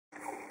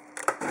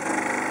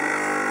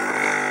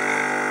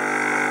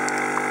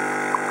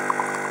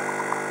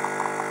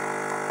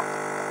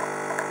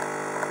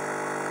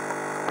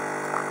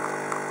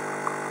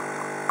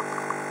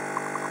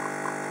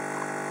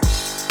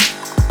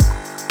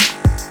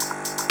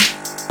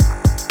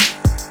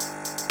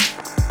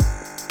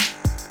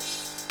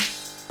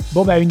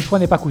Bon, bah, une fois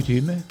n'est pas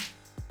coutume.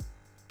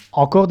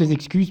 Encore des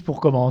excuses pour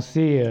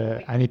commencer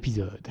Oui. un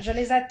épisode. Je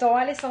les attends,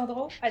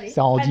 Alessandro. Allez,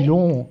 Ça en dit allez.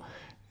 long.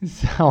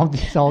 Ça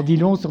en dit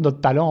long sur notre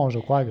talent, je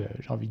crois, que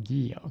j'ai envie de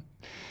dire.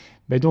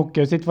 Mais donc,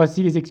 cette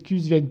fois-ci, les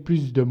excuses viennent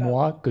plus de Bah,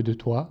 moi que de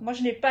toi. moi,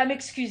 je n'ai pas à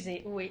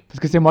m'excuser. Oui. Parce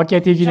que c'est moi qui ai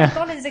été vilain.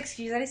 J'attends les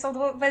excuses.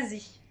 Alessandro,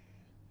 vas-y.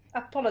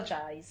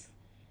 Apologize.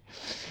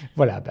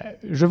 Voilà,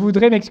 je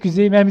voudrais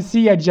m'excuser, même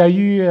s'il y a déjà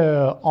eu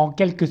en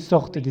quelque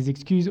sorte Oui. des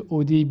excuses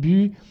au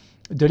début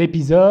de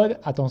l'épisode.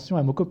 Attention,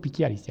 un mot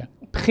compliqué, Alicia.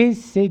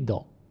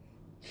 Précédent.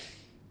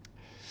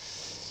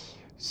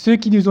 Ceux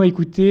qui nous ont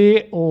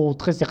écoutés ont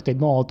très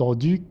certainement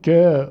entendu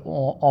que,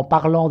 en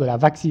parlant de la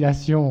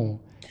vaccination,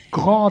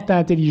 grand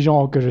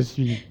intelligent que je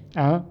suis,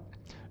 hein,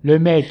 le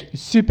mec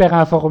super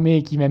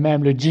informé qui met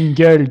même le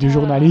jingle du Ah,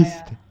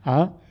 journaliste,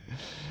 hein,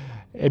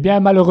 eh bien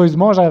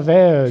malheureusement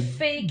j'avais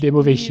fake des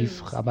mauvais news.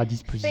 chiffres à ma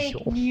disposition.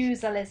 Fake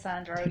news,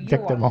 Alessandro. You are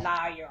Exactement.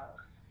 liar.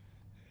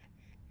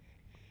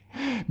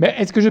 Mais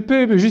est-ce que je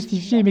peux me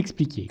justifier et Non.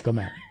 m'expliquer quand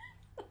même?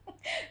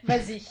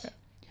 Vas-y.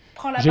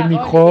 Prends la J'ai le parole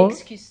et micro,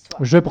 excuse-toi.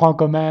 je prends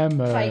quand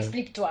même, Enfin,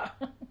 explique-toi.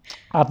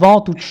 avant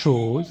toute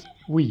chose,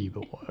 oui,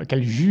 bon,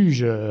 quel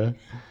juge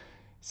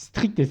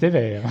strict et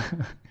sévère.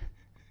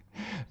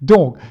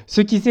 Donc,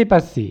 ce qui s'est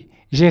passé,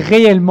 j'ai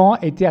réellement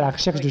été à la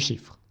recherche de Oui.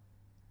 chiffres.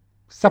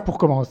 Ça pour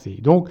commencer.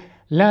 Donc,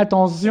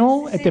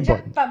 l'intention C'est était déjà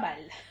bonne. pas mal.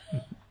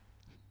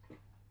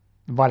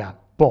 Voilà.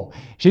 Bon,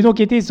 j'ai donc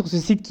été sur ce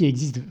site qui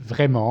existe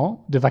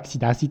vraiment, de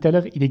Vaccina. Site à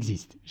l'heure, il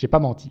existe. J'ai pas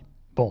menti.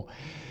 Bon,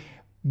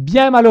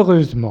 bien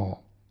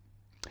malheureusement,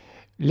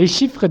 les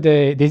chiffres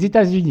des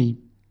États-Unis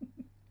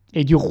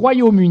et du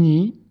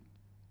Royaume-Uni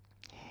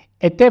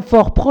étaient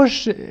fort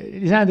proches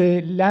l'un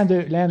de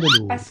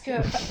l'autre. Parce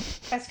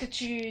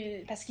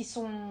qu'ils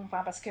sont,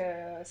 enfin, parce que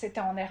c'était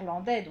en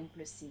néerlandais, donc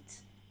le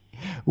site.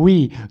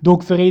 Oui,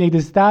 donc Verenigde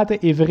Staten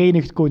et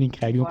Verenigd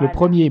Koninkrijk. Donc le Voilà.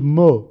 premier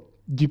mot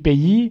du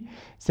pays,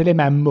 c'est les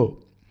mêmes mots.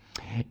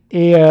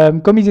 Et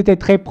comme ils étaient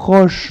très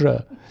proches,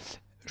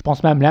 je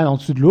pense même l'un en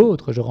dessous de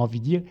l'autre, j'aurais envie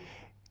de dire,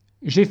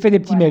 j'ai fait des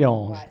petits Voilà.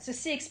 mélanges, Voilà.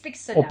 Ceci explique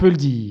on cela. peut le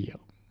dire.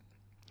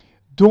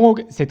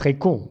 Donc c'est très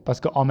con, parce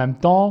qu'en même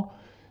temps,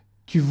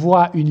 tu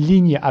vois une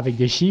ligne avec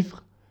des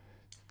chiffres,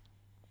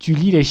 tu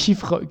lis les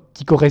chiffres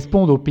qui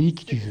correspondent au pays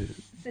que tu veux.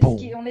 C'est ce Bon.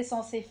 qu'on est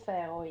censé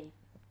faire, oui.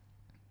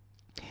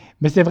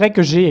 Mais c'est vrai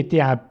que j'ai été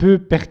un peu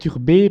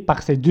perturbé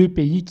par ces deux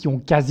pays qui ont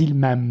quasi le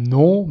même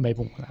nom, mais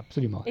bon,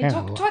 absolument Et rien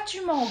à donc toi voir.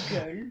 tu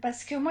m'engueules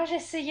parce que moi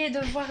j'essayais de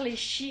voir les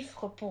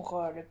chiffres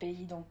pour le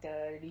pays, donc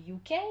le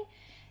UK,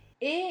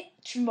 et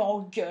tu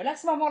m'engueules à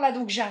ce moment-là,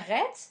 donc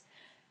j'arrête.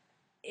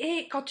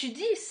 Et quand tu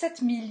dis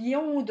 7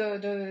 millions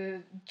de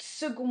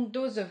secondes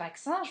doses de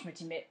vaccin, je me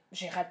dis mais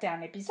j'ai raté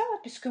un épisode,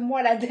 puisque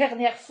moi la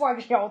dernière fois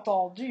que j'ai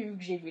entendu,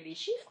 que j'ai vu les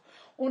chiffres,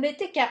 on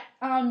n'était qu'à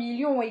 1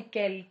 million et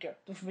quelques.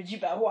 Donc je me dis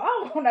bah waouh,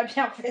 on a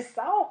bien fait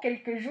ça en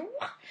quelques jours.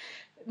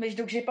 Mais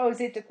donc j'ai pas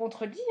osé te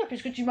contredire,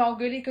 puisque tu m'as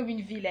engueulé comme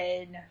une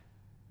vilaine.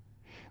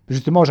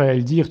 Justement, j'allais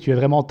le dire, tu es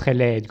vraiment très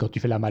laide quand tu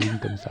fais la maligne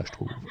comme ça, je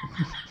trouve.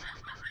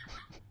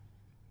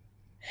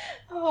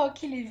 Oh,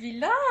 qu'il est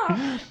vilain!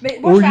 Mais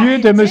moi, Au je vais lieu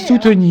de me arrêter, hein.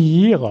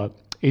 soutenir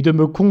et de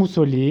me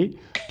consoler,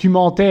 tu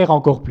m'enterres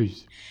encore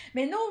plus.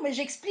 Mais non, mais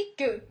j'explique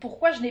que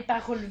pourquoi je n'ai pas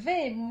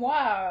relevé, moi,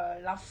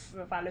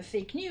 enfin, le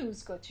fake news,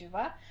 quoi, tu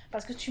vois.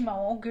 Parce que tu m'as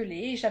engueulé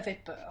et j'avais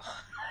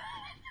peur.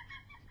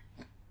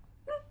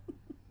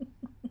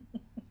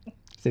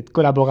 Cette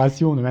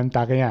collaboration ne mène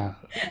à rien,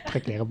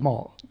 très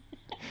clairement.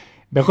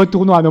 Mais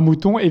retournons à nos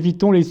moutons,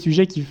 évitons les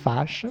sujets qui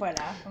fâchent. Voilà.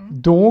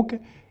 Donc,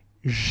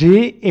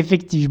 j'ai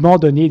effectivement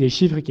donné des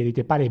chiffres qui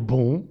n'étaient pas les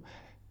bons.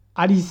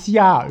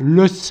 Alicia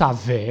le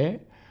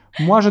savait.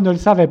 Moi, je ne le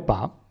savais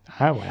pas.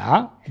 Hein,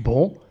 voilà.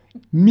 Bon,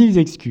 mille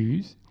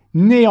excuses.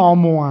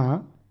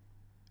 Néanmoins,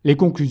 les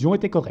conclusions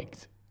étaient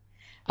correctes.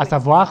 À Oui,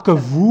 savoir que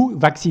ça, vous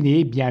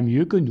vaccinez bien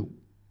mieux que nous.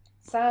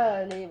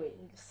 oui,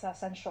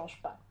 ça ne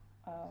change pas.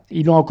 Ils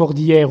l'ont Effectivement. encore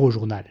dit hier au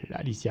journal,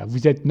 Alicia.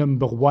 Vous êtes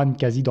number one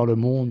quasi dans le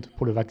monde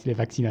pour les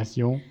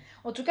vaccinations.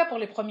 En tout cas, pour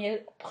les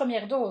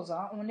premières doses,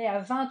 hein, on est à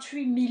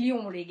 28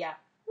 millions, les gars.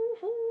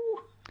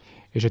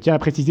 Et je tiens à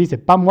préciser, c'est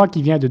pas moi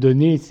qui viens de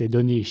donner ces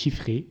données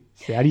chiffrées,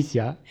 c'est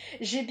Alicia.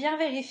 J'ai bien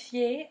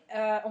vérifié,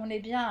 on est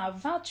bien à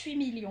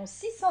 28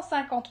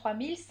 653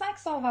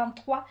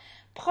 523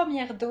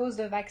 premières doses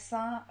de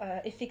vaccin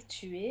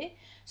effectuées,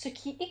 ce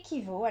qui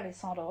équivaut,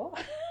 Alessandro,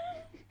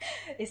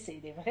 et c'est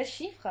des vrais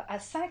chiffres, à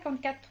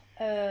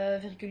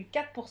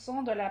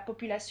 54,4% de la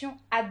population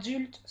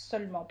adulte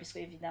seulement, puisque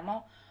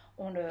évidemment,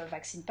 on ne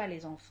vaccine pas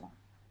les enfants.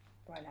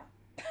 Voilà.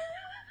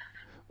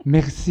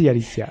 Merci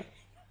Alicia.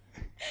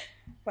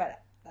 Voilà.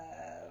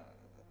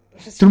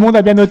 Je Tout suis le monde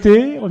a bien contente.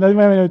 noté? On a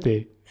bien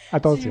noté. Si vous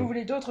Attention.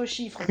 voulez d'autres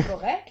chiffres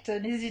corrects,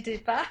 n'hésitez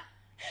pas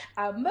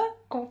à me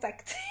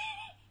contacter.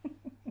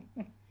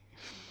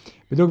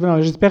 Mais donc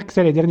voilà, j'espère que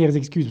c'est les dernières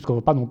excuses, parce qu'on ne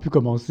va pas non plus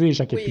commencer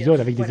chaque Oui, épisode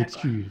avec des voilà quoi.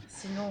 excuses.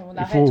 Sinon, on Il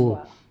arrête faut,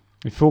 quoi.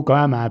 il faut quand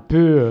même un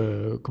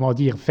peu, comment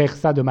dire, faire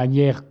ça de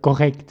manière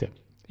correcte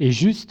et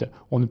juste.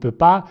 On ne peut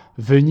pas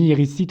venir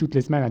ici toutes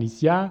les semaines,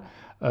 Alicia,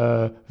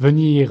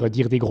 venir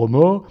dire des gros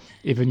mots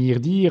et venir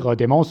dire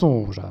des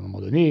mensonges. À un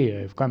moment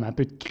donné, il faut quand même un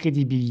peu de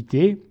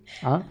crédibilité.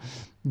 Hein.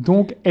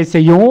 Donc,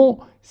 essayons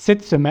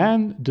cette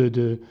semaine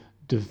de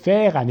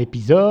faire un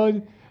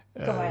épisode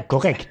Correct.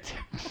 correct.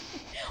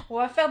 On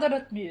va faire de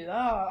notre mieux.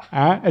 Hein.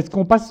 Hein. Est-ce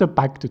qu'on passe ce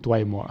pacte, toi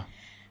et moi?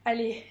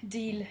 Allez,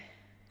 deal.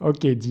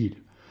 Ok, deal.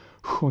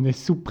 On est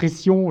sous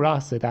pression, là,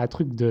 c'est un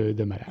truc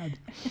de malade.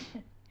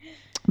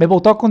 Mais bon,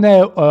 tant qu'on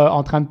est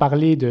en train de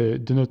parler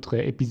de notre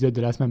épisode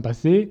de la semaine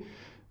passée,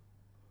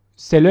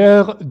 c'est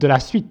l'heure de la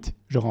suite,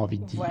 j'aurais envie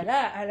de dire. Voilà,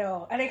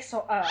 alors,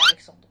 Alessandro.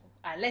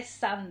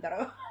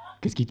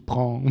 Qu'est-ce qui te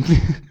prend?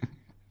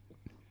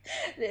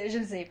 Je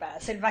ne sais pas,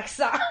 c'est le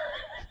vaccin.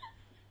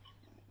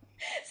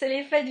 C'est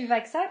l'effet du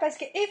vaccin parce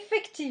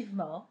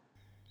qu'effectivement,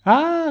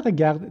 Ah,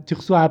 regarde, tu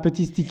reçois un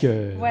petit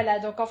sticker. voilà,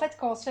 donc en fait,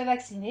 quand on se fait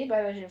vacciner,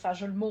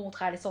 je le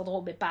montre à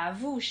Alessandro, mais pas à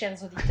vous,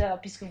 chers auditeurs,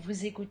 puisque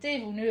vous écoutez,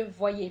 vous ne le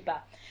voyez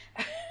pas.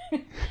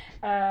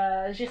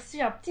 J'ai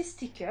reçu un petit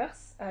sticker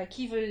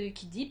qui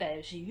dit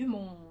j'ai eu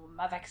mon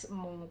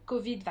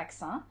Covid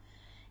vaccin,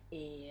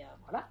 et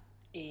voilà.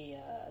 Et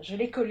je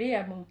l'ai collé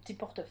à mon petit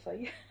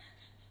portefeuille.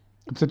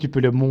 Comme ça, tu peux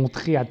le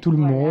montrer à tout le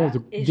Voilà.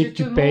 monde Et je dès que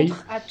te tu payes.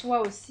 montre à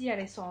toi aussi,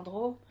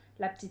 Alessandro,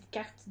 la petite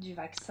carte du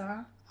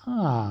vaccin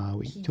Ah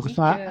oui, qui tu dit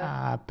reçois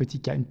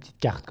que une petite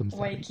carte comme ça.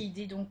 ouais, Oui. qui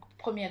dit donc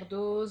première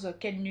dose,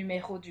 quel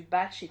numéro du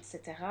batch,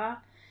 etc.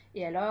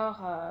 Et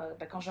alors,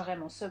 quand j'aurai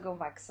mon second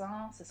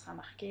vaccin, ce sera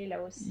marqué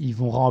là aussi. Ils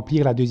vont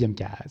remplir la deuxième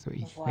case, oui.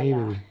 Oui, oui, Voilà.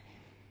 oui.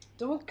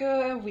 Donc,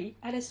 oui,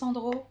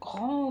 Alessandro,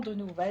 grande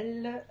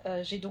nouvelle.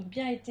 J'ai donc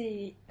bien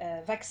été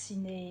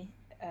vaccinée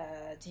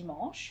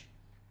dimanche.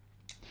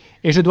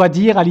 Et je dois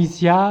dire,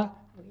 Alicia,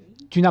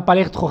 Oui. tu n'as pas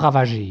l'air trop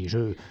ravagée.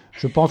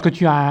 Je pense que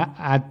tu as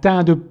un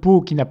teint de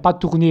peau qui n'a pas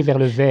tourné vers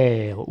le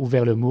vert ou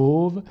vers le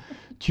mauve.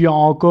 Tu as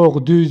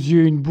encore deux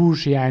yeux, une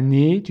bouche et un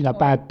nez. Tu n'as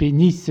pas un Ouais.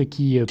 pénis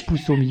qui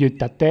pousse au milieu de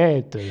ta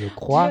tête, je Dieu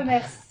crois.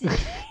 merci.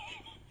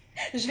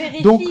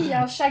 Je Donc, vérifie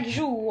hein, chaque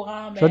jour,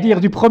 hein, je veux mais dire,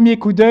 du premier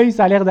coup d'œil,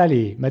 ça a l'air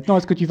d'aller. Maintenant,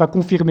 est-ce que tu vas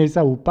confirmer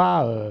ça ou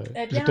pas?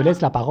 eh Je te bien,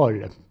 laisse la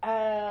parole.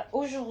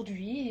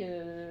 aujourd'hui,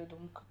 donc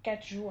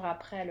 4 jours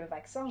après le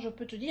vaccin, je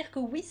peux te dire que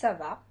oui, ça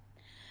va.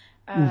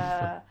 Ouf.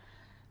 Euh,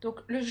 donc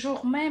le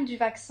jour même du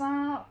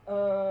vaccin,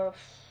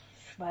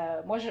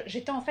 moi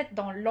j'étais en fait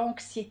dans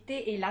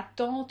l'anxiété et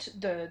l'attente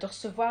de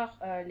recevoir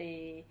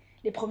les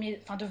premiers,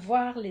 enfin de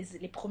voir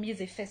les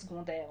premiers effets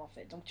secondaires en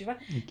fait. Donc tu vois,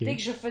 Ok. dès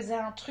que je faisais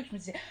un truc, je me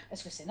disais,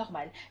 est-ce que c'est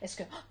normal? Est-ce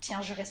que, oh,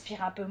 tiens, je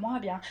respire un peu moins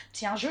bien?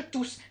 Tiens, je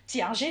tousse?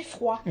 Tiens, j'ai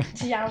froid?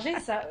 Tiens, j'ai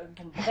ça?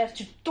 Bon, bref,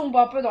 tu tombes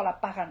un peu dans la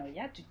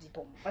paranoïa, tu te dis,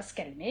 bon, on va se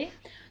calmer.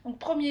 Donc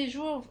premier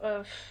jour,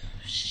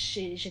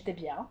 j'étais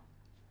bien.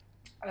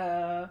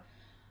 Euh,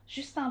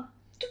 Juste un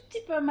tout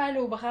petit peu mal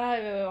au bras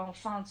en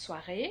fin de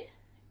soirée.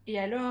 Et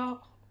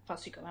alors, enfin,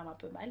 c'est quand même un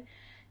peu mal.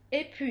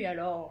 Et puis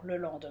alors, le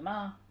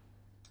lendemain,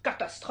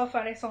 catastrophe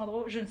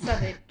Alessandro, je ne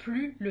savais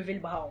plus lever le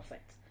bras en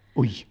fait.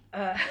 Oui.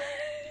 Euh,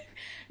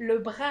 le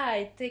bras a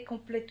été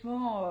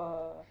complètement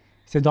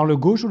C'est dans le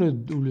gauche ou le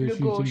celui de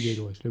gauche.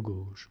 gauche? Le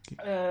gauche. Ok.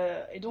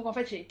 Et donc en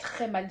fait, j'ai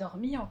très mal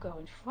dormi encore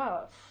une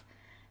fois.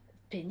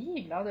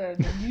 Pénible, hein,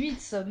 mes nuits de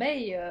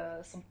sommeil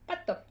sont pas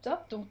top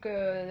top. Donc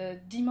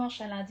dimanche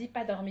à lundi,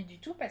 pas dormi du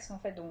tout parce qu'en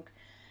fait donc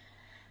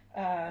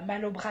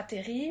mal au bras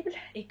terrible.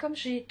 Et comme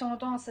j'ai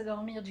tendance à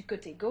dormir du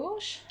côté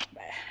gauche,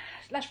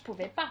 là je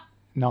pouvais pas.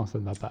 Non, ça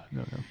ne va pas.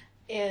 Non, non.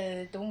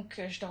 Et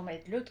donc je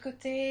dormais de l'autre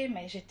côté,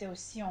 mais j'étais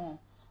aussi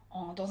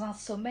dans un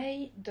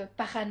sommeil de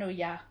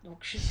paranoïa. Donc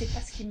je sais pas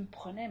ce qui me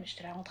prenait, mais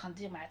j'étais là en train de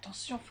dire, mais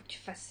attention, faut que tu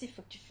fasses ci,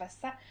 faut que tu fasses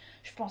ça.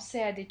 Je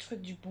pensais à des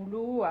trucs du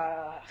boulot,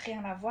 à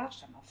rien à voir. Je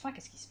disais, mais enfin,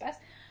 qu'est-ce qui se passe?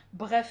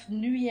 Bref,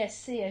 nuit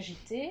assez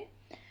agitée.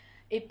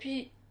 Et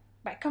puis,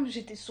 comme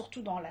j'étais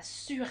surtout dans la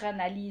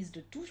suranalyse de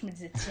tout, je me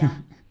disais,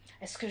 tiens,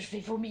 est-ce que je vais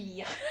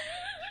vomir?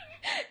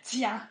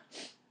 Tiens,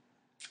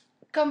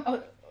 comme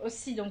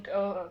aussi, donc,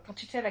 quand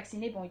tu te fais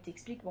vacciner, bon, il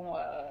t'explique, bon,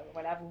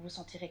 voilà, vous vous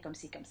sentirez comme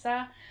ci, comme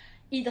ça.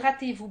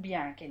 Hydratez-vous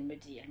bien, qu'elle me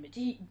dit. Elle me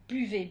dit,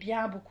 buvez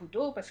bien beaucoup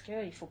d'eau parce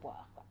qu'il faut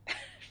boire. Quoi.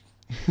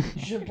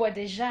 Je bois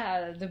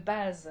déjà de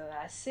base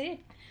assez,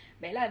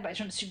 mais là,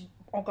 je me suis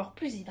encore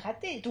plus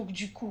hydratée. Donc,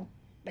 du coup,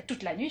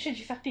 toute la nuit, j'ai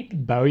dû faire pipi.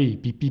 Bah oui,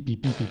 pipi,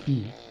 pipi,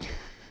 pipi.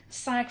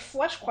 5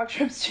 fois, je crois que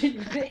je me suis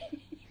levée.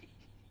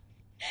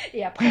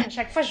 Et après, à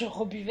chaque fois, je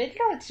rebuvais de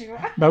l'eau, tu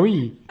vois. Bah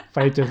oui,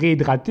 fallait te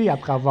réhydrater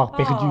après avoir Oh.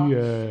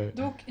 perdu.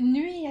 Donc,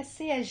 nuit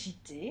assez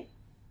agitée.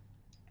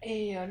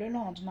 Et le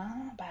lendemain,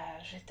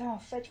 j'étais en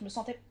fait, je me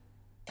sentais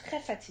très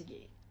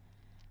fatiguée.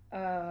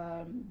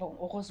 Bon,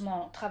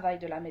 heureusement, travail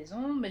de la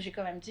maison, mais j'ai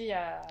quand même dit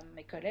à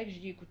mes collègues, j'ai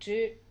dit,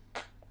 écoutez,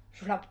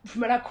 je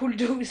me la coule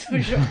douce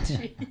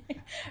aujourd'hui.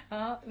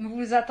 Hein, ne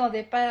vous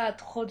attendez pas à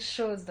trop de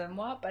choses de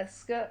moi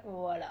parce que,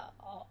 voilà.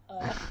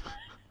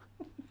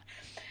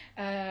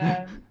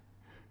 Euh,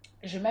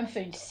 j'ai même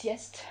fait une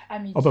sieste à Oh bah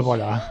midi.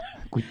 voilà,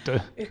 écoute.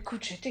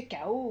 Écoute, j'étais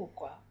KO,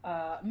 quoi.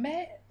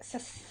 Mais ça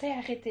s'est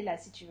arrêté là,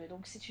 si tu veux.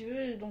 Donc, si tu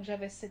veux, donc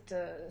j'avais cette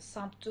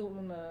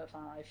symptôme,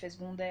 enfin, effet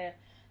secondaire,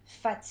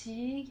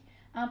 fatigue,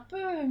 un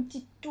peu une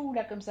petite toux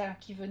là comme ça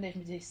qui venait. Je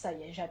me disais, ça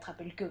y est, j'ai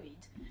attrapé le Covid.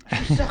 Je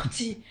suis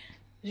sortie.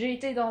 J'ai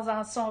été dans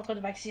un centre de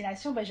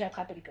vaccination, ben j'ai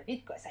attrapé le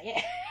Covid, quoi, ça y est.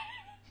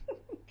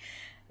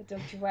 Donc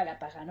tu vois, la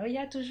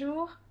paranoïa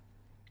toujours.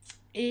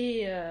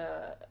 Et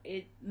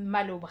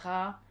mal au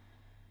bras.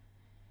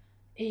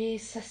 Et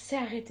ça s'est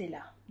arrêté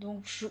là.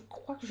 Donc je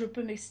crois que je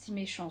peux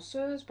m'estimer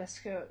chanceuse parce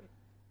que,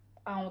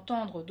 à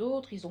entendre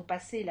d'autres, ils ont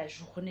passé la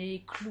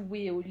journée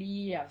cloués au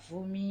lit, à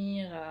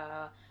vomir,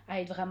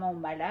 à être vraiment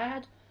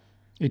malades.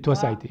 Et toi,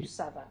 ça a Moi, été.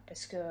 ça va.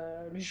 Parce que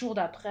le jour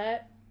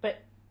d'après, ben,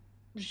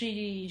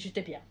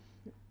 j'étais bien.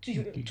 Tout de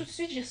Ok.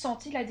 suite, j'ai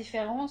ressenti la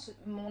différence.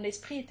 Mon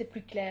esprit était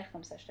plus clair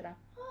comme ça. J'étais là.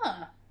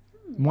 Ah,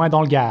 Moins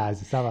dans le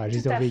gaz, ça va,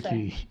 j'ai tout à fait.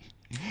 survécu.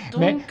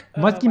 Mais Donc,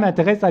 moi, ce qui voilà.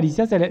 m'intéresse,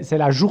 Alicia, c'est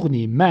la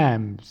journée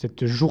même,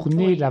 cette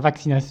journée de Oui. la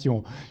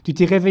vaccination. Tu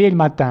t'es réveillé le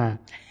matin.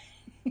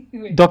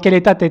 Oui. Dans quel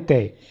état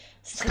t'étais?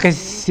 Stressée.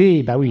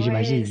 Stressé, bah oui, Ouais,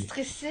 j'imagine.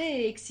 stressée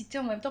et excitée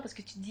en même temps parce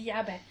que tu te dis,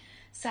 ah ben,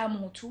 c'est à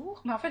mon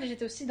tour. Mais en fait,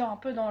 j'étais aussi un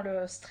peu dans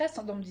le stress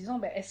en me disant,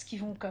 ben, est-ce qu'ils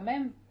vont quand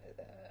même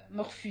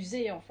me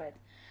refuser en fait?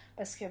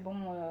 Parce que bon,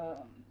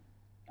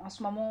 en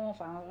ce moment,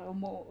 enfin,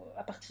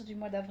 à partir du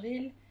mois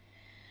d'avril,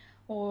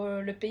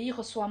 le pays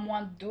reçoit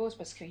moins de doses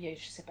parce que,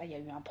 je sais pas, il y a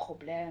eu un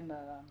problème.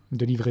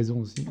 De livraison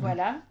aussi.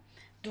 Voilà.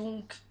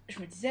 Donc, je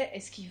me disais,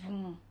 est-ce qu'ils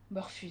vont me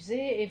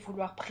refuser et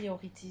vouloir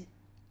prioritiser.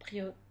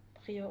 Prio,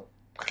 prio,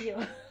 prio,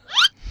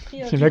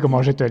 Je sais pas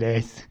comment je prioritiser. te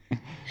laisse. Euh,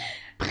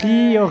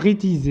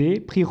 Prioriser.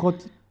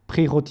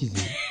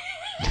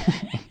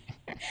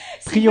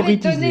 S'ils voulaient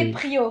te donner Prioriser.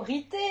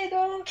 priorité,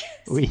 donc.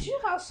 C'est Oui. dur,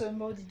 hein, ce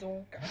mot, dis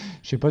donc.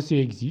 Je sais pas s'il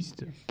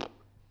existe.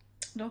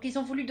 Donc, ils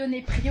ont voulu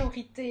donner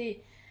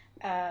priorité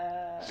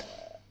euh,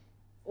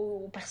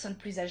 aux personnes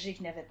plus âgées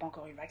qui n'avaient pas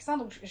encore eu le vaccin.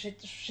 Donc,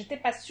 j'étais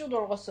pas sûre de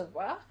le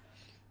recevoir.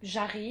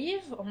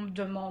 J'arrive, on me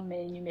demande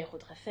mes numéros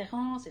de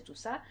référence et tout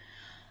ça.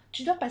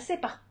 Tu dois passer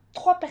par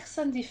 3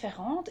 personnes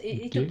différentes et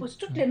ils Ok. te posent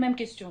toutes les mêmes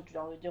questions. Tu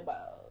dois leur dire,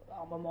 bah,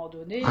 à un moment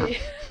donné,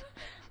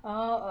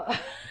 hein,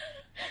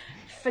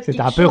 faites C'est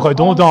quelque un peu chose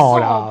redondant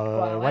ensemble, là.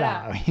 quoi, Voilà.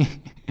 voilà. Oui.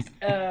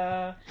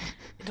 Euh,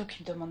 donc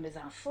ils me demandent mes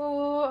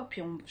infos,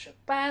 puis je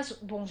passe.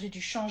 Bon, j'ai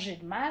dû changer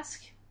de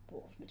masque.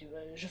 Bon, je me dis,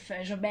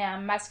 je mets un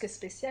masque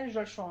spécial, je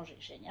dois le changer.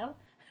 Génial.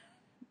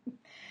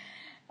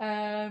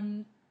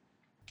 Euh,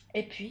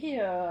 et puis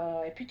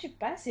tu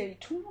passes, et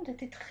tout le monde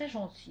était très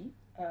gentil.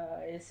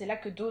 Et c'est là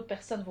que d'autres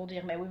personnes vont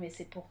dire, mais oui, mais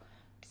c'est pour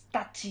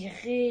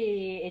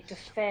t'attirer et te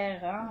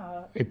faire.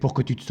 Hein, Et pour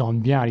que tu te sentes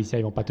bien, Alicia,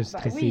 ils vont pas te bah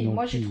stresser oui, non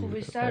moi j'ai plus.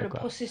 trouvé ça, Voilà le quoi.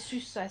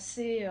 processus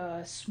assez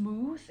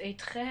smooth et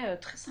très,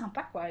 très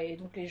sympa, quoi. Et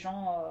donc les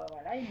gens,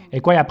 voilà, Et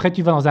quoi, et après,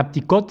 tu vas dans un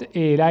petit cote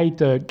et là, ils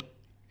te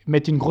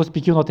mettent une grosse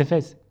piqûre dans tes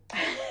fesses.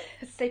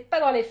 c'est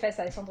pas dans les fesses,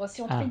 Alessandro.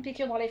 Si on te fait Ah. une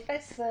piqûre dans les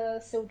fesses,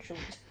 c'est autre chose.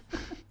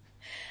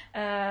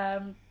 Euh,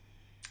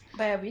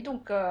 bah oui,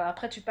 donc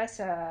après tu passes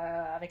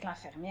avec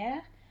l'infirmière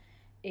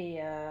et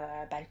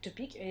bah, elle te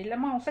pique. Et là,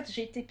 moi, en fait,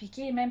 j'ai été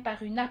piquée même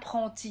par une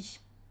apprentie.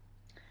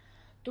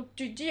 Donc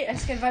tu te dis,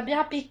 est-ce qu'elle va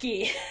bien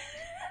piquer?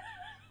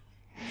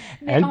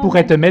 Mais Elle en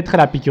pourrait même te mettre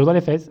la piqûre dans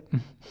les fesses.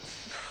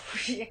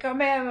 il y a quand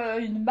même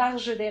une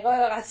marge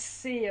d'erreur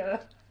assez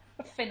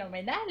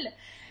phénoménale.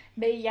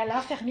 Mais il y a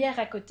l'infirmière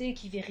à côté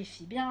qui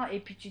vérifie bien. Et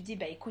puis tu dis,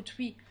 bah écoute,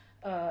 oui,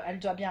 elle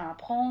doit bien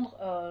apprendre.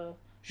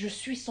 Je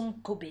suis son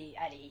Kobe.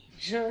 Allez,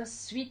 je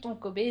suis ton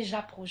Kobe,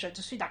 j'approuve, je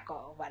te suis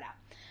d'accord. Voilà.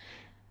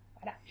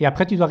 Voilà. Et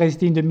après, tu dois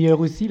rester une demi-heure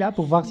aussi là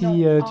pour voir Non.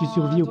 si tu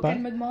survis ou Donc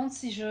elle pas. me demande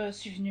si je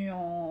suis venue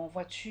en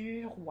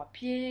voiture ou à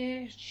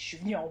pied. Je dis, je suis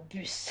venue en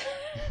bus.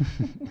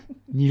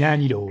 Ni l'un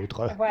ni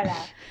l'autre. Voilà.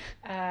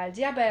 Elle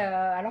dit, ah ben,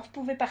 alors vous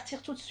pouvez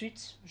partir tout de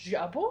suite. Je dis,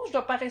 ah bon, je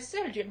dois pas rester.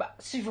 Elle dit, bah,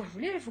 si vous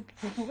voulez, vous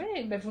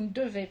pouvez, mais vous ne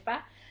devez pas.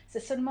 C'est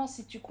seulement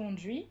si tu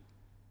conduis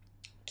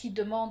qui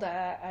demande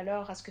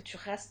alors à ce que tu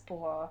restes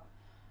pour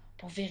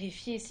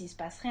vérifier s'il se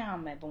passe rien.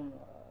 Mais bon.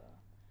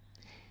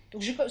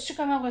 Donc je suis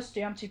quand même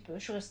restée un petit peu.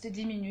 Je suis restée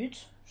 10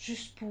 minutes,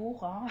 juste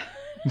pour. Hein.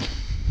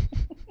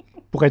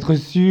 Pour être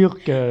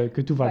sûr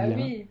que tout va Bah bien.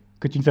 oui,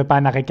 Que tu ne fais pas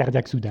un arrêt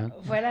cardiaque soudain.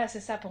 voilà, c'est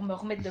ça, pour me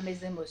remettre de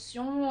mes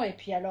émotions. Et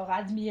puis alors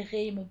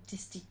admirer mon petit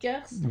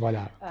stickers.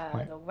 Voilà.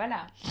 Ouais. Donc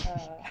voilà.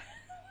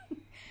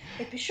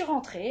 Et puis je suis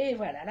rentrée, et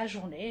voilà, la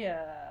journée,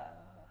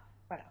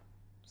 voilà,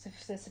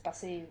 c'est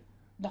passé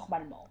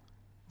normalement.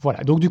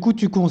 Voilà. Donc, du coup,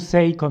 tu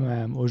conseilles quand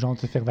même aux gens de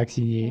se faire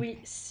vacciner. Oui,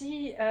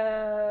 si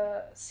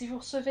vous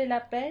recevez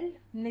l'appel,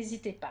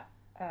 n'hésitez pas.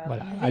 Vous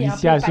Voilà. pouvez un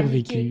Alicia peu a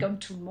paniquer survécu. comme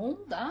tout le monde,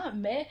 hein,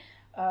 mais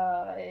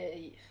euh,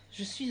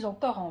 je suis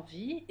encore en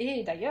vie.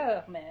 Et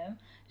d'ailleurs, même,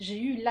 j'ai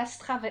eu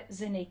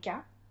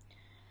l'AstraZeneca,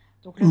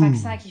 donc le Ouh.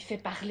 vaccin qui fait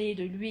parler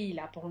de lui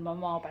là pour le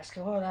moment, parce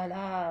que oh là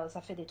là, ça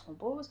fait des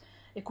thromboses.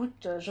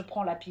 Écoute, je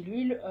prends la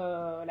pilule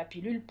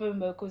peut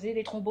me causer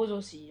des thromboses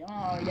aussi.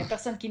 Hein, il n'y a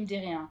personne qui me dit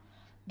rien.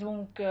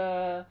 Donc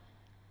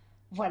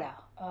voilà.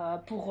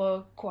 Pour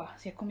quoi?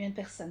 Il y a combien de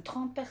personnes?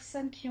 30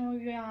 personnes qui ont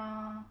eu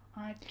un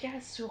cas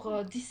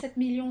sur 17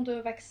 millions de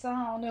vaccins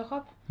en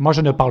Europe? Moi,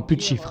 je ne Pour parle plus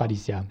de dire. chiffres,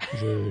 Alicia.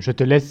 Je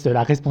te laisse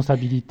la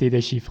responsabilité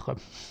des chiffres.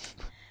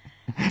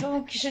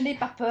 Donc, je n'ai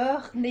pas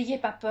peur, n'ayez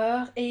pas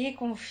peur, ayez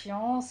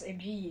confiance. Et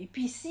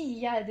puis s'il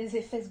y a des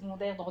effets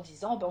secondaires dans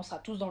 10 ans, ben on sera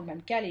tous dans le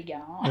même cas, les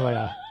gars, hein.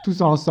 Voilà,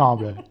 tous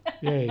ensemble.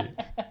 Yay.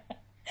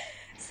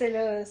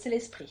 C'est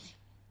l'esprit.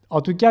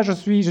 En tout cas, je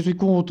suis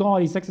content,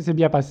 Alissa, que ça s'est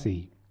bien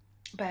passé.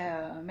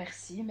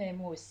 Merci, mais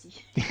moi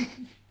aussi.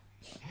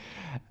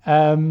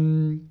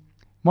 Euh,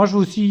 Moi, je vais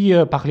aussi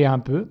parler un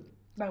peu.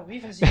 Bah oui,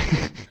 vas-y, go.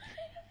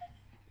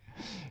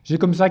 J'ai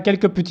comme ça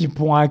quelques petits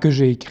points que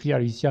j'ai écrits,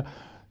 Alicia.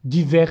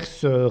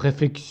 Diverses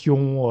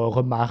réflexions,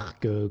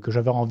 remarques que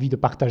j'avais envie de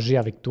partager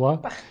avec toi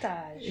et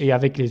Partage.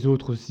 avec les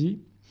autres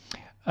aussi.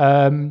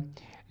 Euh,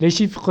 les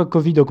chiffres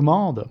Covid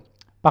augmentent.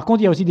 Par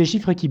contre, il y a aussi des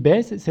chiffres qui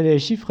baissent. C'est les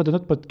chiffres de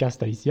notre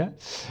podcast, Alicia.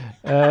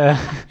 Euh,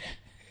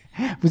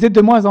 Vous êtes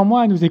de moins en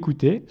moins à nous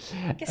écouter.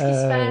 Qu'est-ce qui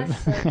se Euh,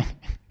 passe?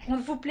 On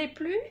ne vous plaît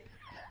plus?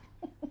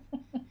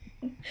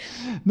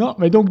 non,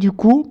 mais donc du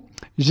coup,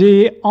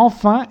 j'ai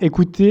enfin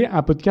écouté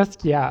un podcast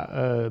qui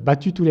a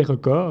battu tous les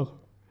records.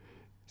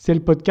 C'est le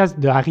podcast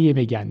de Harry et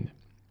Meghan.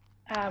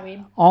 Ah oui.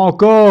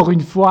 Encore une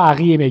fois,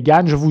 Harry et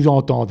Meghan, je vous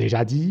entends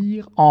déjà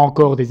dire,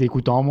 encore des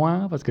écoutes en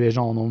moins, parce que les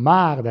gens en ont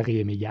marre d'Harry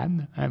et Meghan.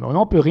 Hein, mais on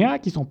n'en peut rien,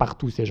 qu'ils sont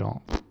partout, ces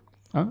gens.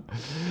 Hein.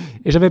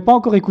 Et j'avais pas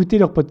encore écouté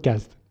leur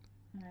podcast.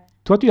 Ouais.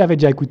 Toi, tu l'avais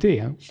déjà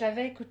écouté. Hein. Je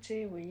l'avais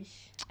écouté, oui.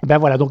 Ben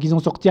voilà, donc ils ont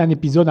sorti un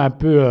épisode un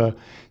peu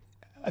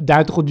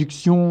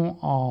d'introduction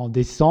en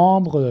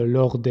décembre,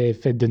 lors des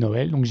fêtes de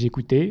Noël. Donc j'ai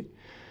écouté.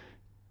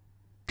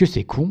 Que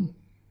c'est con.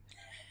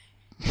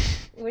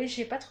 Oui,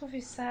 j'ai pas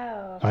trouvé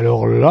ça.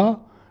 Alors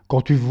là,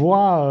 quand tu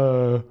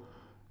vois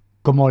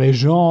comment les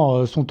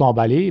gens sont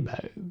emballés, ben,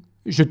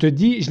 je te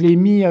dis, je l'ai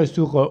mis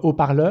sur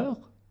haut-parleur.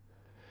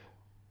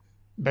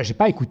 Ben, j'ai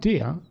pas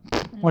écouté. Hein.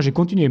 Moi, j'ai hmm.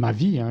 continué ma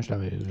vie. Hein.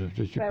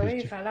 Je suis Bah plus.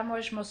 oui, enfin là,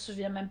 moi, je m'en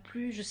souviens même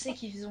plus. Je sais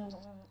qu'ils ont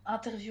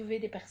interviewé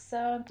des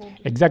personnes pour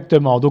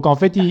Exactement. Donc, en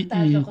fait, qu'ils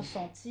partagent leurs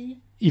ressentis.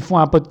 ils font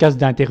un podcast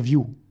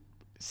d'interview.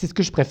 C'est ce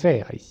que je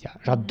préfère ici.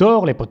 Mhm.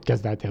 J'adore les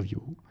podcasts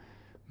d'interview.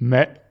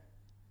 Mais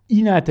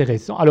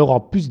inintéressant. Alors, en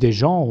plus des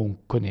gens, on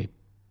connaît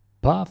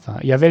pas. Enfin,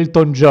 il y avait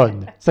Elton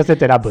John. Ça,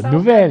 c'était la bonne Ça, on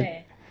nouvelle.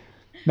 connaît.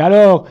 Mais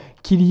alors,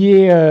 qu'il y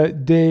ait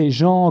des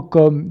gens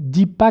comme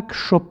Deepak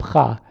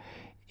Chopra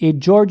et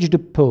George the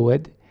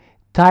Poet,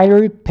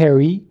 Tyler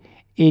Perry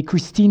et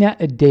Christina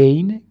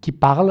Dane qui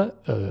parlent,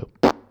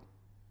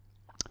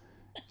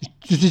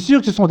 je suis sûr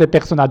que ce sont des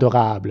personnes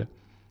adorables.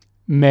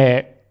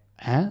 Mais,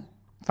 hein,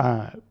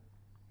 enfin,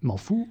 m'en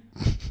fous.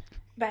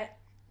 Bah,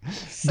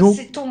 ça, Donc,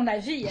 c'est ton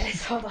avis,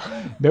 Alexandre.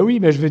 ben oui,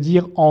 mais je veux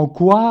dire, en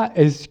quoi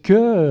est-ce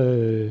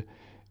que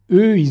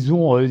eux, ils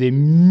ont des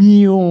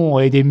millions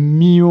et des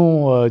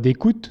millions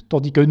d'écoutes,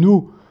 tandis que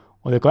nous,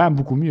 on est quand même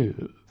beaucoup mieux,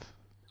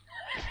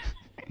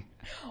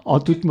 en En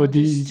toute toute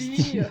modestie.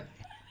 modestie.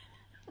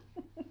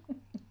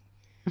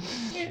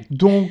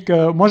 Donc,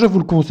 moi, je vous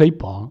le conseille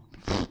pas. Hein.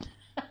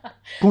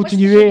 Moi, ce que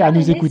j'ai Continuez à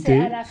bien nous aimé, c'est à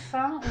écouter. la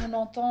fin, on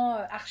entend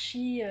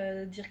Archie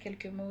dire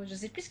quelques mots. Je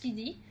sais plus ce qu'il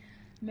dit,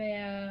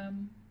 mais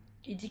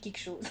il dit quelque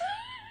chose.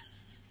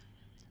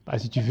 Bah,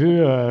 si tu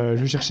veux,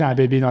 je vais chercher un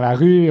bébé dans la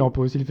rue et on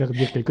peut aussi le faire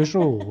dire quelque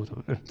chose.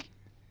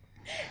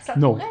 Ça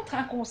Non. pourrait être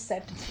un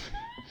concept.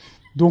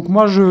 Donc,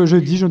 moi, je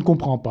dis, je ne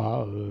comprends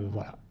pas.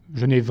 Voilà.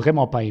 Je n'ai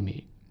vraiment pas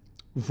aimé.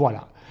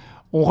 Voilà.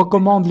 On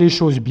recommande D'accord. les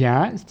choses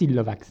bien, style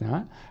le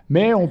vaccin,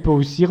 mais on peut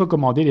aussi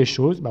recommander les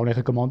choses, bah on ne les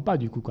recommande pas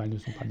du coup quand elles ne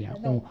sont pas bien.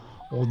 On, Non.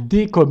 on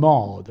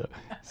décommande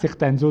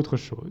certaines autres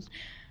choses.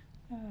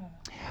 Ah,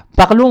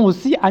 Parlons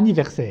aussi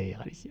anniversaire,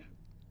 Alicia,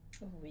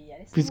 oui,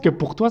 puisque Alessandra.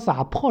 pour toi ça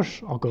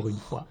approche encore une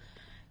fois.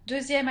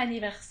 Deuxième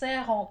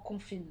anniversaire en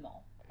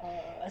confinement.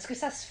 Est-ce que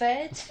ça se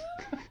fête?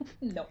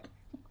 Non.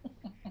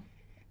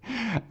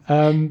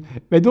 Euh,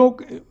 mais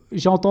donc,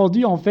 j'ai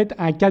entendu en fait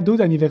un cadeau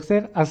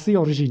d'anniversaire assez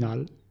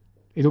original.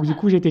 Et donc du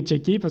coup Ah. j'ai été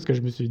checké parce que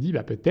je me suis dit,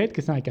 bah, peut-être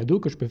que c'est un cadeau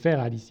que je peux faire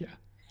à Alicia.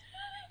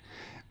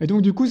 Mais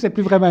donc du coup c'est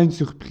plus vraiment une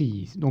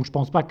surprise, donc je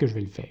pense pas que je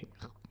vais le faire.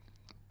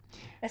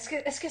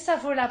 Est-ce que ça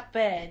vaut la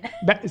peine?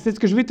 Ben, c'est ce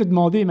que je vais te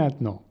demander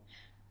maintenant.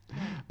 Hmm.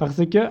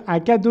 Parce qu'un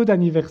cadeau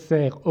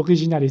d'anniversaire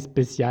original et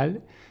spécial,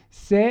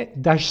 c'est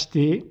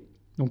d'acheter,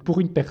 donc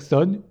pour une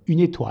personne, une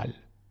étoile.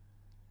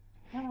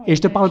 Ah Et oui,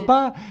 je te parle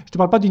pas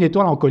d'une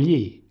étoile en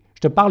collier.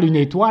 Je te parle d'une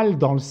étoile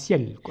dans le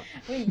ciel, quoi.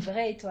 oui, une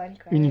vraie étoile,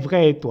 quoi. Une Oui.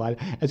 vraie étoile.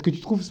 Est-ce que tu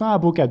trouves ça un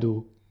beau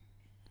cadeau?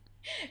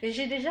 Mais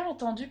j'ai déjà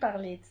entendu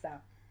parler de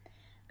ça.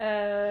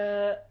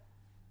 Euh,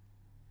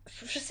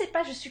 je sais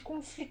pas, je suis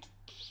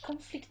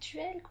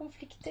conflictuelle,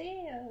 conflictée.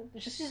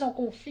 Je suis en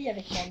conflit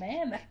avec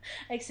moi-même,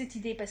 avec cette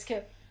idée, parce que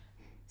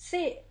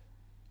c'est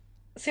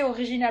c'est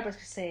original, parce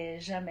que c'est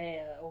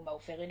jamais on m'a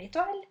offert une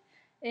étoile.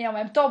 Et en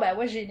même temps, bah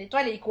ouais, j'ai une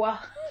étoile et quoi?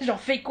 J'en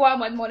fais quoi,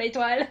 moi, de mon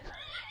étoile?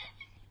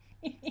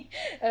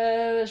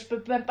 Je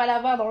peux même pas la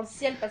voir dans le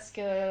ciel parce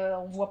que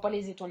on voit pas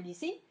les étoiles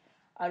d'ici.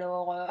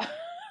 Alors,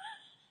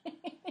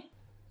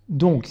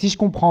 Donc, si je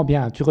comprends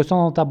bien, tu ressens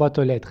dans ta boîte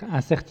aux lettres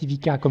un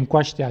certificat comme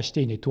quoi je t'ai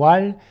acheté une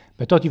étoile,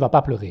 mais toi, tu vas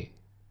pas pleurer.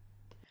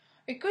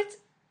 écoute,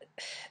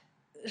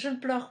 je ne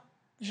pleure,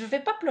 je vais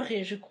pas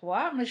pleurer, je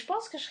crois, mais je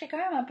pense que je serais quand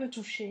même un peu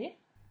touchée.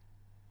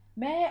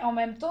 Mais en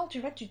même temps,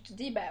 tu vois, tu te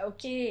dis, bah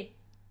ok,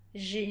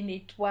 j'ai une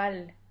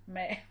étoile,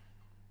 mais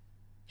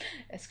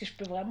est-ce que je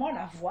peux vraiment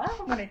la voir,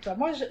 mon étoile?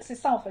 Moi, c'est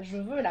ça en fait, je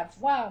veux la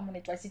voir, mon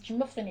étoile. Si tu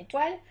m'offres une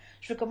étoile,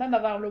 je veux quand même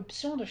avoir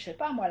l'option de, je sais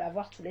pas, moi, la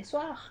voir tous les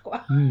soirs,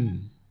 quoi. Hmm.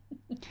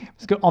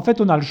 Parce qu'en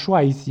fait, on a le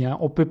choix ici, hein.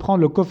 On peut prendre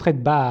le coffret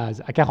de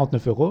base à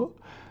 49 euros,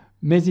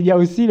 mais il y a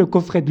aussi le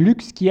coffret de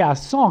luxe qui est à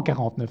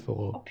 149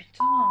 euros. Oh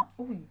putain,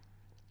 oui.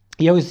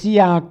 Il y a aussi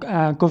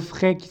un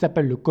coffret qui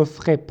s'appelle le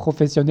coffret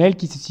professionnel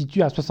qui se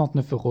situe à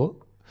 69 euros.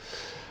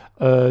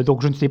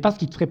 Donc je ne sais pas ce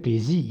qui te ferait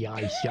plaisir,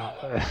 Alicia.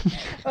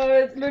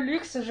 Le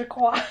luxe, je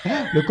crois.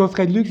 Le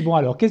coffret de luxe, bon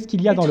alors, qu'est-ce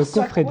qu'il y a Et dans tu le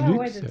reçois coffret de quoi,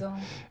 ouais, luxe? dedans?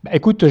 Bah,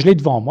 écoute, je l'ai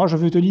devant moi, je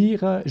vais te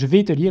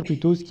lire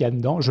plutôt ce qu'il y a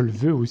dedans. Je le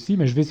veux aussi,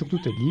 mais je vais surtout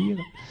te lire.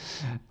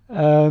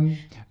 Euh,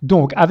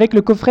 donc, avec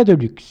le coffret de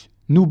luxe,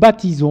 nous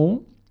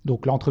baptisons,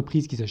 donc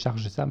l'entreprise qui se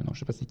charge de ça, maintenant je ne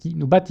sais pas c'est qui,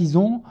 nous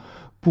baptisons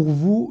pour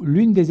vous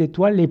l'une des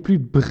étoiles les plus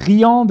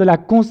brillantes de la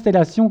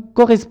constellation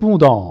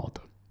correspondante.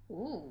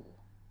 Ouh.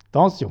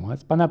 Attention, hein,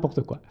 c'est pas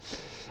n'importe quoi.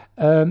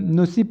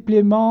 Nos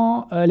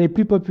suppléments les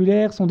plus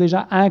populaires sont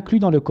déjà inclus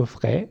dans le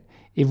coffret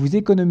et vous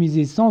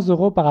économisez 100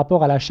 euros par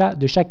rapport à l'achat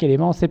de chaque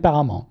élément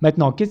séparément.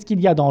 Maintenant, qu'est-ce qu'il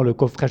y a dans le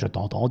coffret? Je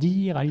t'entends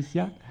dire,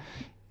 Alicia.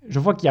 Je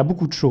vois qu'il y a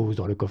beaucoup de choses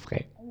dans le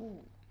coffret. Ouh.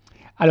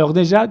 Alors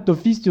déjà,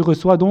 d'office, tu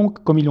reçois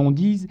donc, comme ils l'ont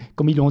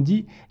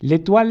dit,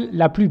 l'étoile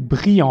la plus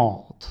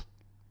brillante.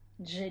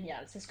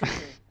 Génial, c'est ce que je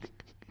veux.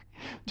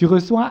 Tu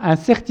reçois un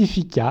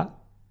certificat,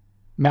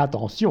 mais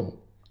attention,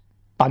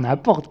 pas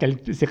n'importe quel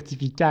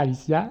certificat,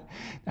 Alicia,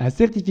 un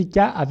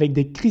certificat avec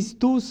des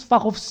cristaux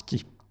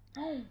Swarovski.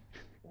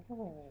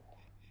 Oh.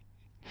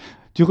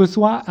 Tu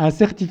reçois un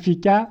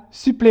certificat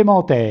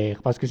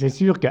supplémentaire, parce que c'est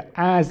sûr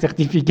qu'un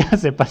certificat,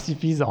 c'est pas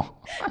suffisant.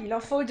 Il en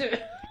faut deux.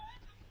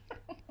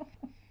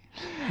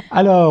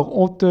 Alors,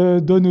 on te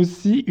donne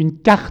aussi une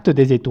carte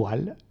des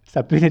étoiles.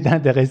 Ça peut être Ça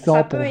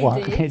intéressant pour peut voir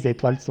aider. les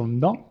étoiles sont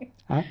dedans,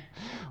 hein.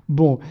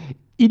 Bon,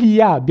 il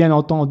y a bien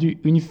entendu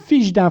une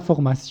fiche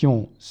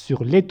d'information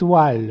sur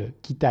l'étoile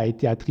qui t'a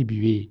été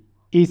attribuée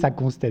et sa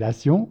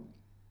constellation.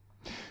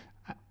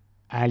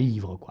 Un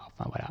livre, quoi.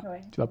 Enfin voilà,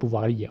 Ouais. tu vas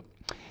pouvoir lire.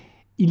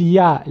 Il y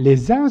a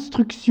les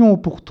instructions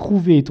pour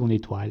trouver ton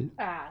étoile,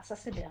 Ah, ça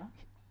c'est bien.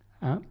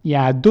 hein. Il y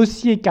a un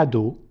dossier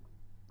cadeau.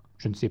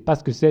 Je ne sais pas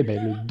ce que c'est, mais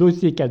le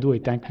dossier cadeau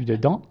est inclus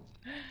dedans.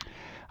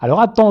 Alors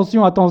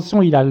attention,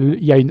 attention, il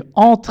y a une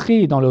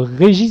entrée dans le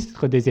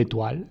registre des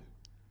étoiles.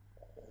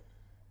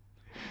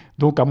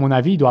 Donc à mon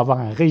avis, il doit avoir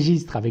un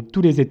registre avec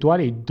tous les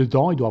étoiles et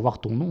dedans, il doit avoir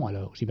ton nom.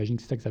 Alors j'imagine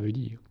que c'est ça que ça veut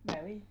dire. Bah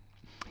oui.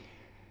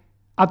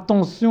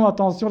 Attention,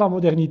 attention, la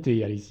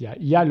modernité, Alicia.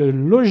 Il y a le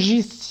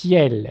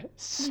logiciel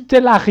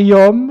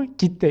Stellarium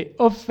qui t'est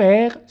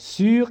offert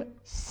sur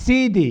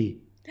CD.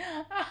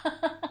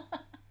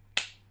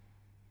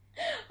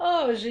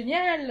 Oh,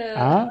 génial.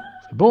 Hein?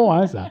 C'est bon,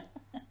 hein, ça?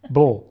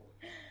 Bon.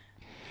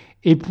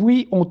 Et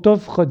puis, on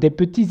t'offre des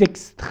petits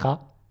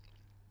extras.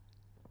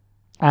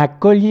 Un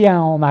collier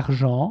en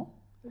argent,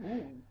 Ouh.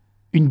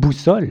 une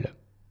boussole.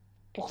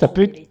 Pour Ça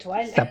peut, trouver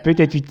l'étoile. ça peut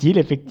être utile,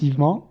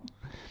 effectivement.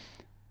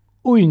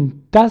 Ou une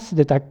tasse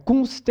de ta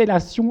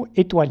constellation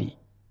étoilée.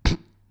 Ah,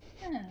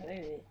 oui,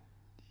 oui.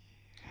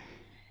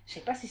 Je sais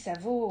pas si ça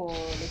vaut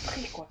le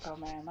prix, quoi, quand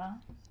même, hein.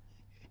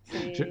 Je,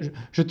 je- C'est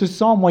je te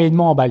sens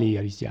moyennement emballé,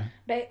 Alicia.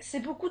 ben,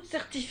 c'est beaucoup de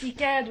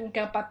certificats, donc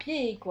un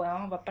papier, quoi,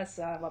 hein, on va pas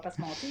se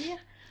mentir.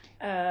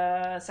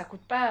 Ça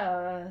coûte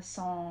pas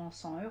 100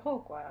 euros,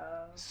 quoi.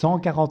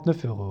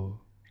 149 euros.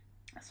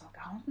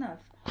 149.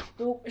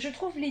 Donc, je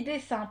trouve l'idée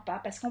sympa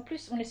parce qu'en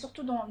plus, on est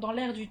surtout dans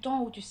l'ère du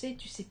temps où tu sais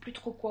plus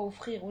trop quoi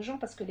offrir aux gens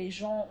parce que les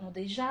gens ont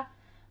déjà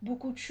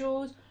beaucoup de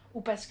choses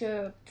ou parce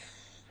que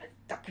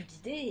t'as plus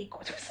d'idées,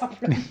 quoi, tout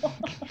simplement.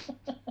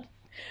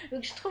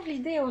 Donc, je trouve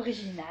l'idée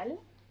originale.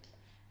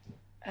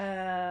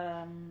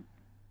 Euh,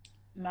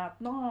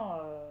 maintenant,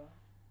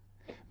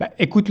 Bah,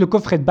 écoute, le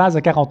coffret de base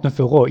à 49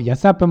 euros, il y a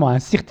simplement un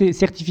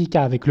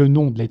certificat avec le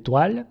nom de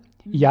l'étoile.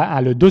 Il y a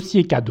le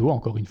dossier cadeau,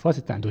 encore une fois,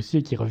 c'est un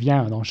dossier qui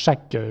revient dans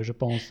chaque, je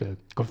pense,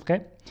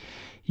 coffret.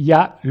 Il y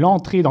a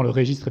l'entrée dans le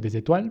registre des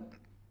étoiles.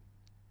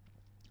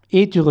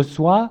 Et tu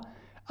reçois...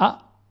 Ah,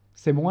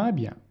 c'est moins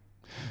bien.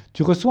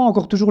 Tu reçois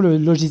encore toujours le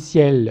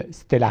logiciel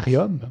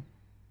Stellarium,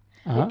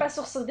 mais hein. pas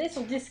sur CD,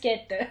 sur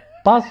disquette.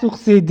 Pas sur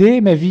CD,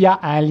 mais via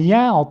un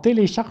lien en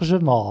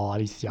téléchargement, Mais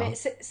Alicia.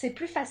 c'est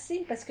plus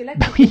facile parce que là,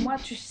 Ben au oui, moins,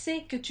 tu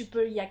sais que tu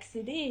peux y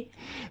accéder.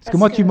 parce que Parce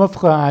moi, que tu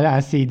m'offres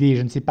un CD,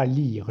 je ne sais pas le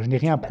lire. Je n'ai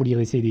rien bah, pour lire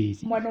les CD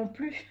ici. moi non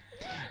plus.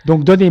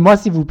 Donc donnez-moi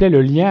s'il vous plaît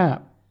le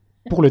lien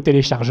pour le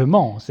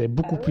téléchargement, c'est Ah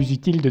beaucoup plus oui.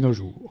 utile de nos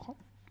jours.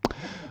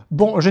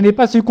 Bon, je n'ai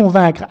pas su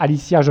convaincre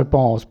Alicia, je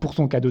pense, pour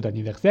son cadeau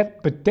d'anniversaire.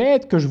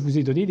 Peut-être que je vous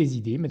ai donné des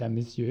idées, mesdames,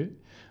 messieurs.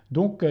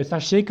 Donc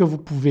sachez que vous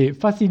pouvez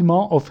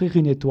facilement offrir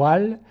une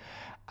étoile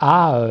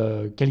à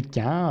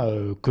quelqu'un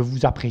que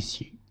vous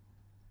appréciez.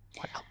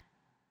 Voilà.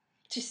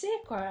 Tu sais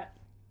quoi?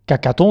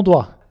 Caca ton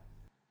doigt.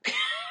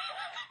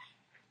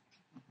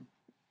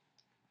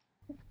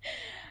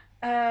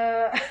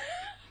 Euh,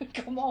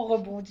 Comment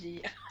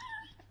rebondir?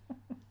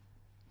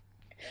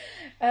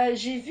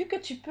 J'ai vu que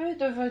tu peux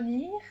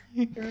devenir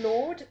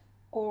Lord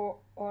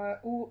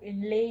ou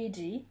une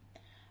Lady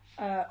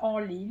en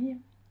ligne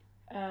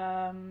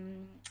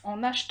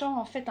en achetant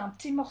en fait un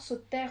petit morceau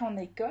de terre en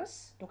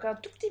Écosse. Donc un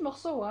tout petit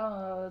morceau,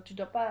 hein, tu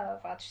dois pas,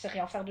 enfin tu sais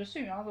rien faire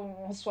dessus hein,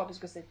 en soi parce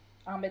que c'est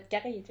 1 mètre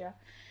carré, tu vois.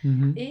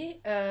 Mhm. Et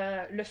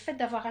le fait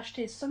d'avoir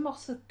acheté ce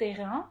morceau de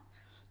terrain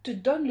te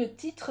donne le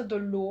titre de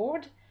Lord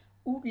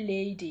ou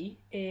Lady.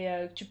 Et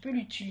tu peux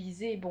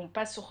l'utiliser, bon,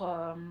 pas sur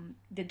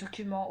des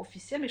documents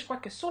officiels, mais je crois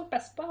que sur le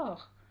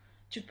passeport,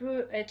 tu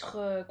peux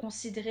être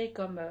considéré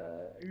comme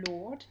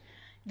Lord.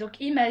 Donc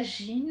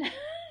imagine,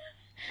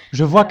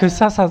 Je vois que euh,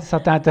 ça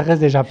t'intéresse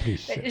déjà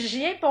plus.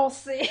 j'y ai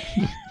pensé.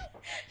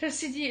 Je me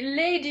suis dit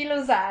Lady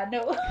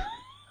Lozano.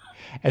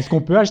 Est-ce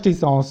qu'on peut acheter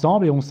ça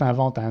ensemble et on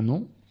s'invente un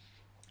nom?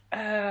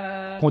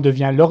 Euh, Qu'on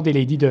devient Lord et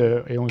Lady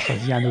et on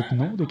choisit un autre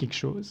nom de quelque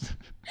chose?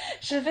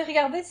 je vais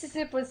regarder si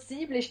c'est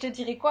possible et je te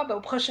dirai quoi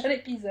au prochain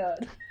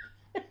épisode.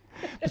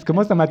 Parce que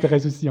moi, ça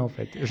m'intéresse aussi, en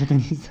fait. Je te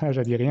dis ça,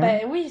 je dis rien.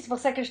 Ben oui, c'est pour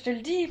ça que je te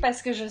le dis,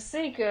 parce que je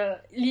sais que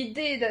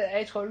l'idée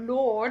d'être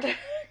Lord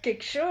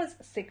quelque chose,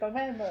 c'est quand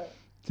même...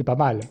 C'est pas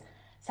mal.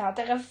 c'est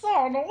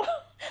intéressant, non?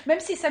 Même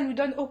si ça nous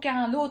donne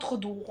aucun autre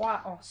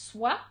droit en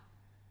soi,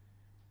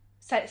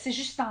 c'est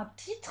juste un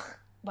titre,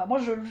 bah moi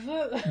je le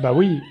veux. Bah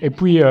oui. Et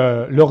puis,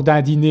 lors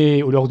d'un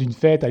dîner ou lors d'une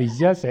fête,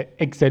 Alicia, c'est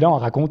excellent à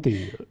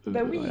raconter.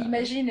 Ben oui, Voilà.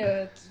 imagine,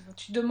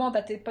 tu demandes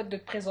à tes potes de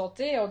te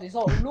présenter en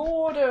disant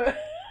Lord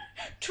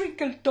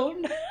Trickleton.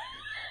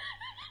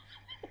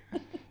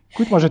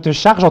 Écoute, moi, je te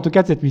charge en tout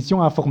cas de cette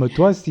mission.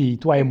 Informe-toi si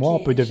toi et Ok, moi, on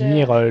peut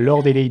devenir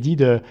Lord et Lady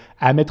de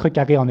 1 mètre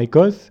carré en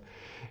Écosse.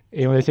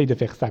 Et on essaye de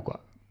faire ça, quoi.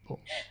 Bon.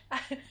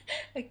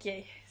 ok,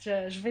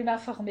 je vais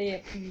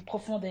m'informer plus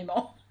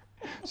profondément.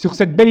 Sur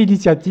cette belle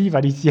initiative,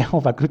 Alicia, on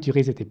va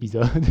clôturer cet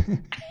épisode.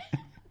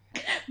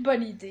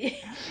 Bonne idée.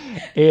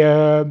 Et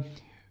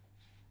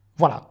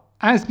voilà.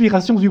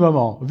 Inspiration du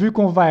moment. Vu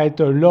qu'on va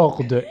être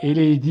Lord et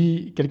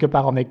Lady quelque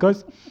part en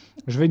Écosse,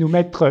 je vais nous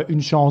mettre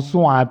une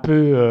chanson un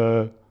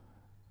peu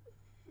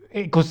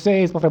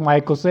écossaise, pas vraiment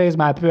écossaise,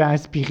 mais un peu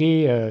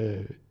inspirée.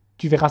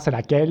 Tu verras c'est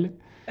laquelle.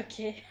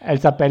 Ok, Elle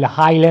s'appelle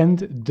Highland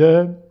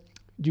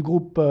du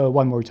groupe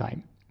One More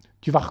Time.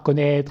 Tu vas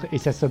reconnaître et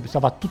ça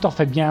va tout à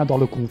fait bien dans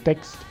le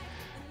contexte.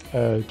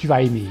 Tu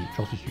vas aimer,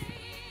 j'en suis sûr.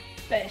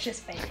 ben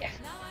j'espère.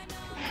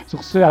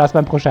 Sur ce, à la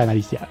semaine prochaine,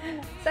 Alicia.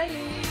 Salut.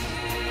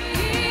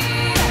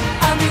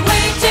 I'll be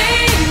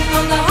waiting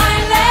on the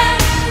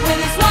highland with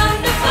its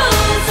wonderful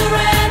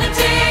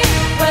serenity,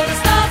 where the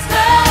stars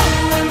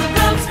glow and the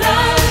brooks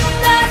flow.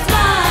 That's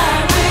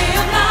my way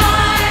of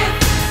life.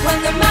 When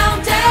the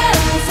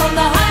mountains on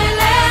the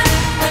highland,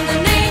 when the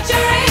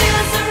nature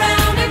is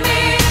surrounding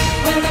me,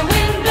 when the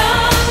wind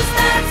blows,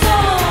 that's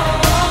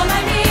all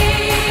I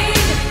need.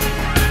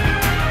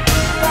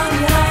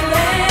 Bonnie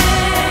Island,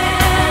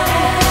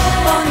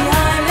 Bonnie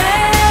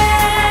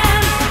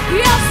Island,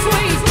 yes,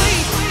 sweet,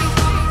 sweet.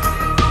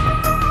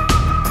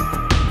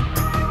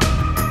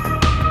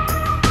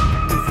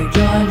 If you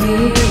join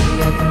me,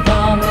 I can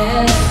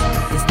promise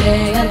to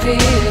stay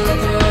until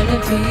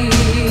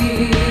eternity.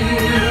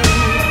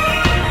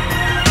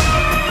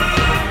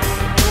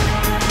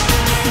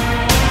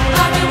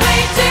 I'll be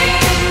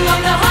waiting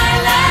on the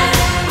highland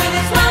with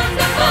its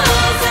wonderful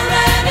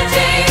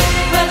serenity,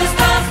 where the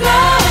stars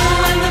glow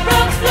and the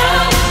brooks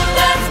flow.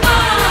 That's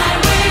my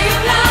way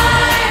of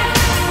life.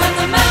 When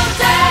the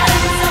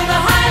mountains on the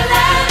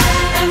highland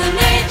and the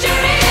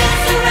nature is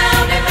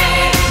surrounding me,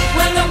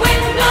 when the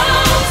wind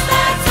blows,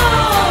 that's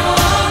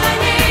all I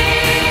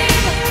need.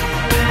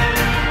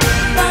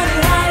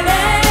 Bonnie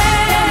Island,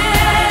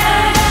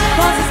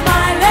 'cause it's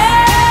my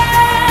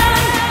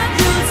land,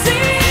 you'll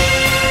see.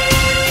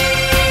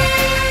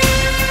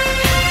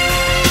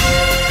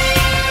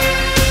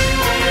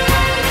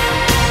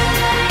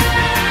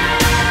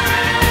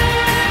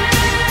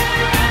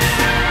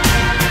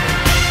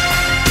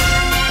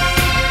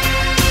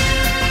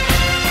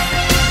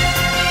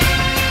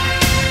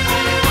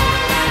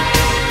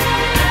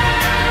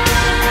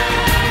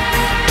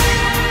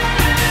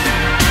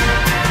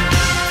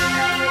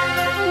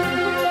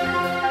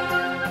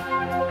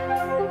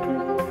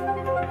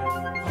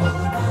 All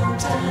the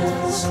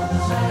mountains on the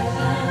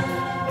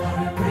highland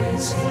are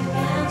embracing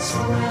and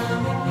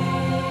surrounding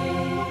me.